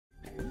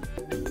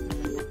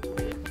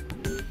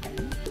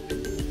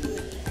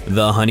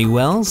The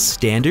Honeywell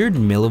standard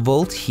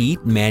Millivolt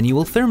heat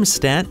manual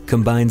thermostat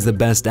combines the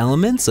best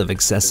elements of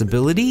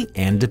accessibility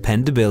and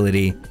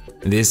dependability.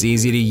 This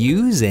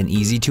easy-to-use and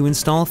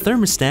easy-to-install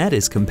thermostat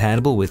is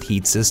compatible with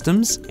heat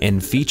systems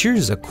and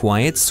features a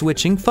quiet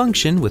switching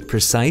function with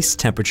precise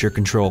temperature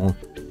control.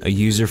 A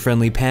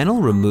user-friendly panel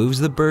removes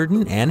the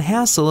burden and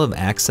hassle of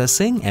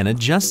accessing and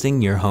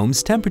adjusting your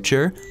home's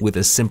temperature with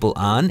a simple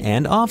on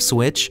and off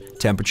switch,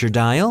 temperature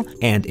dial,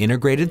 and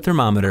integrated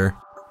thermometer.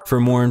 For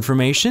more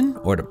information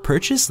or to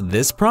purchase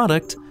this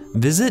product,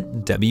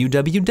 visit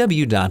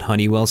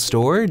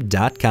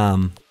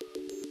www.honeywellstore.com.